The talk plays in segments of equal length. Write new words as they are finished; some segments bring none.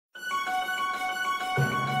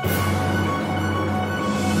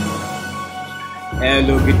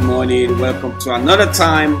Hello, good morning. Welcome to another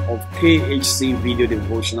time of KHC Video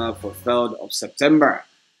Devotional for 3rd of September.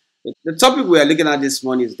 The topic we are looking at this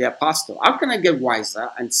morning is, Dear Pastor, how can I get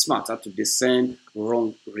wiser and smarter to discern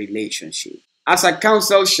wrong relationship? As I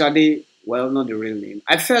counseled Shade, well, not the real name,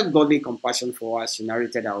 I felt godly compassion for her as she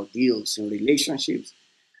narrated our deals in relationships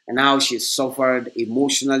and how she suffered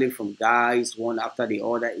emotionally from guys one after the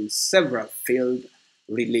other in several failed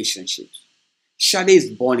relationships. Shade is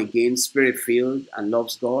born again, spirit-filled, and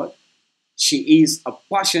loves God. She is a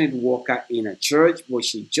passionate worker in a church, but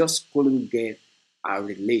she just couldn't get her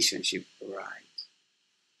relationship right.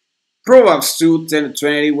 Proverbs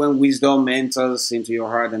 2:10-20, when wisdom enters into your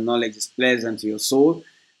heart and knowledge is pleasant to your soul,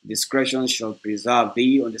 discretion shall preserve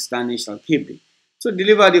thee, understanding shall keep thee. So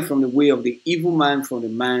deliver thee from the way of the evil man, from the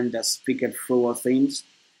man that speaketh froward things,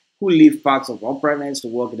 who leave paths of uprightness to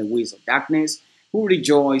walk in the ways of darkness, who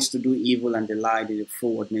rejoice to do evil and delight in the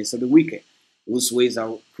frowardness of the wicked, whose ways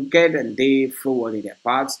are crooked and they froward in their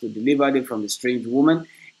paths, to deliver thee from the strange woman,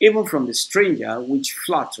 even from the stranger which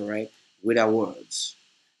flattereth with her words,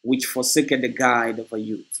 which forsaketh the guide of her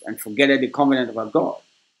youth, and forgetteth the covenant of her God.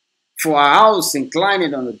 For her house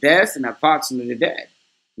inclineth unto death, and her paths unto the dead.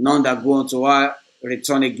 None that go unto her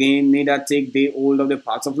return again, neither take they hold of the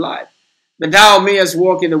paths of life. That thou mayest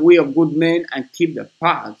walk in the way of good men, and keep the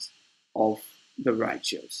paths of the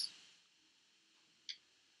righteous.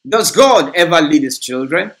 Does God ever lead his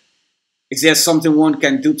children? Is there something one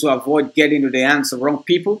can do to avoid getting into the hands of wrong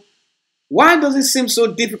people? Why does it seem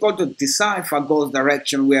so difficult to decipher God's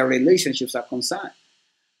direction where relationships are concerned?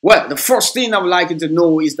 Well, the first thing I would like you to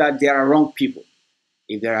know is that there are wrong people.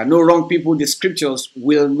 If there are no wrong people, the scriptures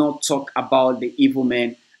will not talk about the evil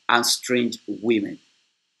men and strange women.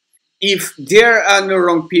 If there are no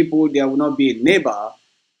wrong people, there will not be a neighbor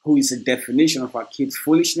who is a definition of our kid's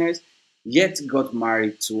foolishness, yet got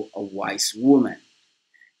married to a wise woman.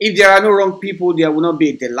 If there are no wrong people, there will not be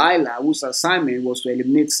a Delilah whose assignment was to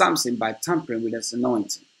eliminate Samson by tampering with his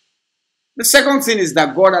anointing. The second thing is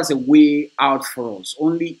that God has a way out for us,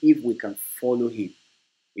 only if we can follow him.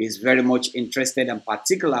 He is very much interested and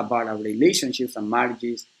particular about our relationships and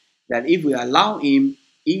marriages, that if we allow him,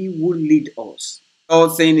 he will lead us. The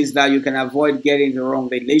third thing is that you can avoid getting into wrong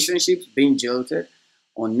relationships, being jilted,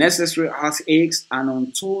 unnecessary heartaches, and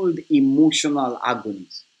untold emotional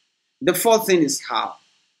agonies. The fourth thing is how.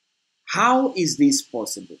 How is this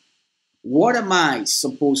possible? What am I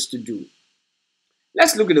supposed to do?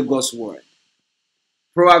 Let's look at the God's word.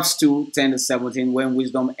 Proverbs 2:10-17, when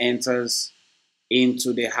wisdom enters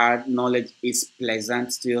into the heart, knowledge is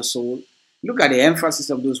pleasant to your soul. Look at the emphasis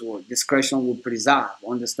of those words. Discretion will preserve,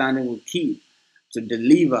 understanding will keep, to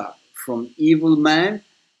deliver from evil man.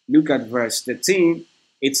 Look at verse 13.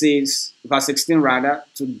 It says, verse 16 rather,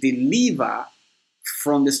 to deliver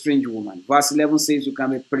from the strange woman. Verse 11 says you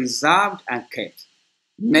can be preserved and kept.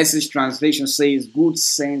 Message translation says good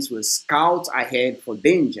sense will scout ahead for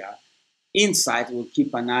danger. Insight will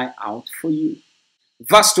keep an eye out for you.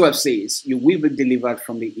 Verse 12 says you will be delivered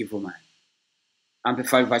from the evil man.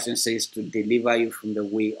 Amplified version says to deliver you from the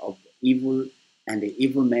way of evil and the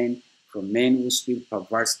evil men, from men who speak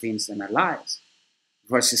perverse things and are lies.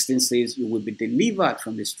 Verse 16 says you will be delivered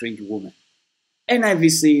from the strange woman.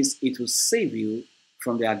 NIV says it will save you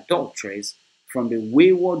from the adulteress, from the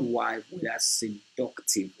wayward wife with her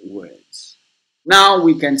seductive words. Now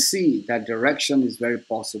we can see that direction is very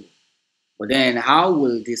possible. But then how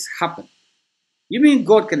will this happen? You mean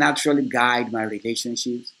God can actually guide my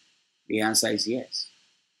relationships? The answer is yes.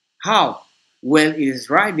 How? Well, it is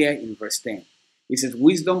right there in verse 10. It says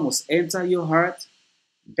wisdom must enter your heart.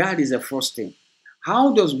 That is the first thing.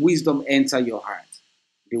 How does wisdom enter your heart?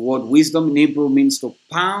 The word wisdom in Hebrew means to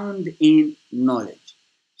pound in knowledge.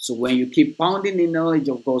 So when you keep pounding in knowledge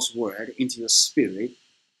of God's word into your spirit,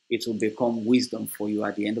 it will become wisdom for you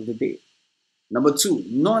at the end of the day. Number two,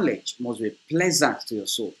 knowledge must be pleasant to your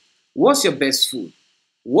soul. What's your best food?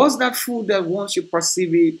 What's that food that once you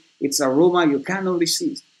perceive it, its aroma you cannot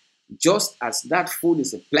resist? Just as that food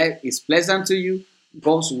is pleasant to you,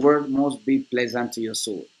 God's word must be pleasant to your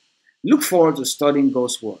soul. Look forward to studying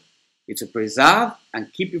God's word. It will preserve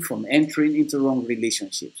and keep you from entering into wrong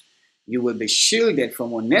relationships. You will be shielded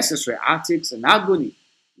from unnecessary heartaches and agony.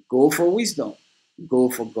 Go for wisdom. Go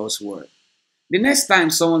for God's word. The next time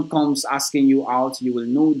someone comes asking you out, you will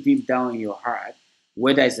know deep down in your heart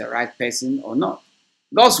whether it's the right person or not.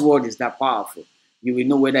 God's word is that powerful. You will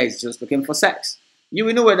know whether it's just looking for sex. You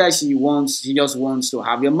will know whether she just wants to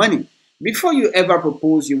have your money. Before you ever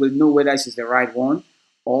propose, you will know whether she's the right one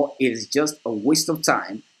or it is just a waste of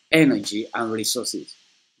time, energy, and resources.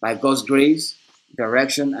 By God's grace,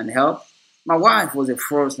 direction, and help, My wife was the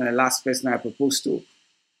first and the last person I proposed to.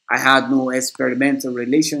 I had no experimental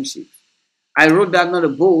relationship. I wrote that not to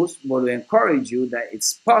boast, but to encourage you that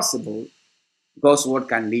it's possible God's word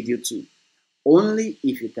can lead you to. Only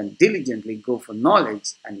if you can diligently go for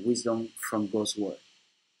knowledge and wisdom from God's word.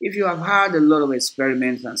 If you have had a lot of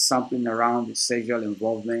experiments and sampling around with sexual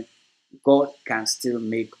involvement, God can still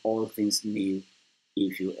make all things new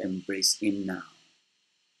if you embrace Him now.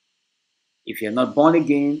 If you're not born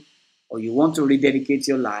again or you want to rededicate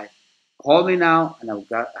your life, call me now and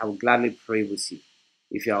I will gladly pray with you.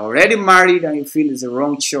 If you're already married and you feel it's the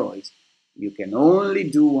wrong choice, you can only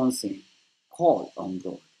do one thing: call on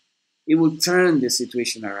God. It will turn the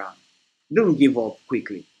situation around. Don't give up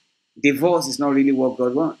quickly. Divorce is not really what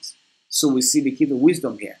God wants. So we see the key to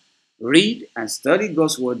wisdom here. Read and study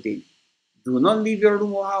God's word daily. Do not leave your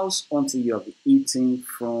room or house until you have eaten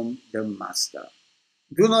from the Master.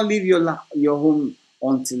 Do not leave your home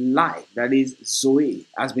until life, that is Zoe,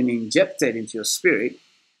 has been injected into your spirit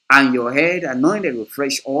and your head anointed with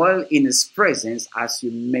fresh oil in His presence as you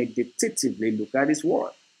meditatively look at His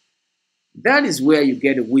word. That is where you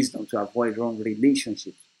get the wisdom to avoid wrong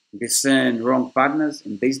relationships, discern wrong partners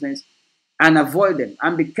in business, and avoid them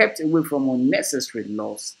and be kept away from unnecessary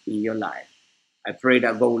loss in your life. I pray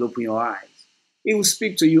that God will open your eyes. He will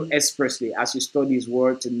speak to you expressly as you study His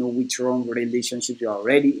word to know which wrong relationships you are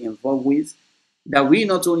already involved with, that will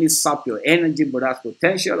not only sap your energy but has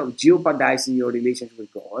potential of jeopardizing your relationship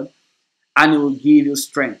with God, and it will give you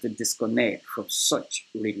strength to disconnect from such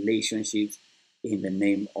relationships in the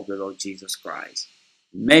name of the Lord Jesus Christ.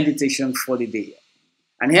 Meditation for the day.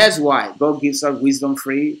 And here's why. God gives us wisdom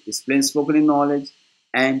free, His plain spoken in knowledge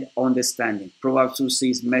and understanding. Proverbs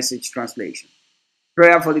 2:6 Message translation.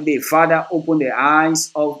 Prayer for the day. Father, open the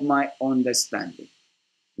eyes of my understanding.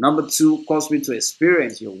 Number 2, cause me to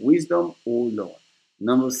experience your wisdom, O Lord.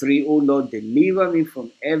 Number 3, O Lord, deliver me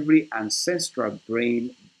from every ancestral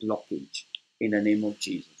brain blockage in the name of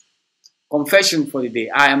Jesus. Confession for the day.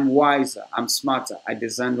 I am wiser. I'm smarter. I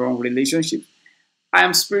discern wrong relationships. I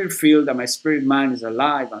am spirit filled and my spirit mind is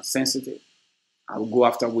alive and sensitive. I will go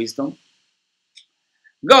after wisdom.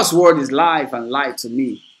 God's word is life and light to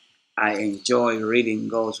me. I enjoy reading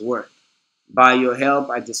God's word. By your help,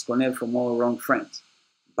 I disconnect from all wrong friends.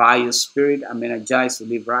 By your spirit, I'm energized to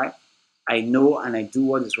live right. I know and I do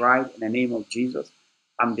what is right in the name of Jesus.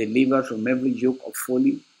 I'm delivered from every yoke of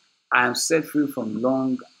folly. I am set free from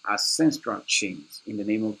long ancestral chains in the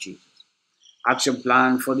name of Jesus. Action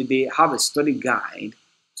plan for the day. Have a study guide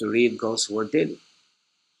to read God's word daily.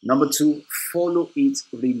 Number 2, follow it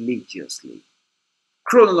religiously.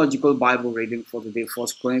 Chronological Bible reading for the day. 1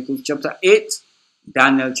 Chronicles chapter 8,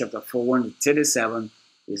 Daniel chapter 4, 1 to 37,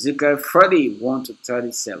 Ezekiel 31 to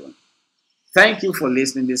 37. Thank you for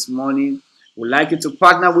listening this morning. We'd like you to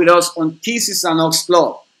partner with us on Kisses and Ox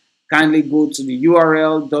Club. Kindly go to the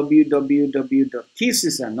URL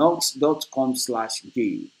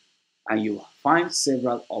www.kissesandnox.com/give and you'll find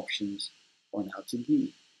several options on how to give.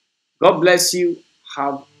 God bless you.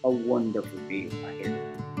 Have a wonderful day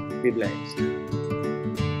ahead. Be blessed.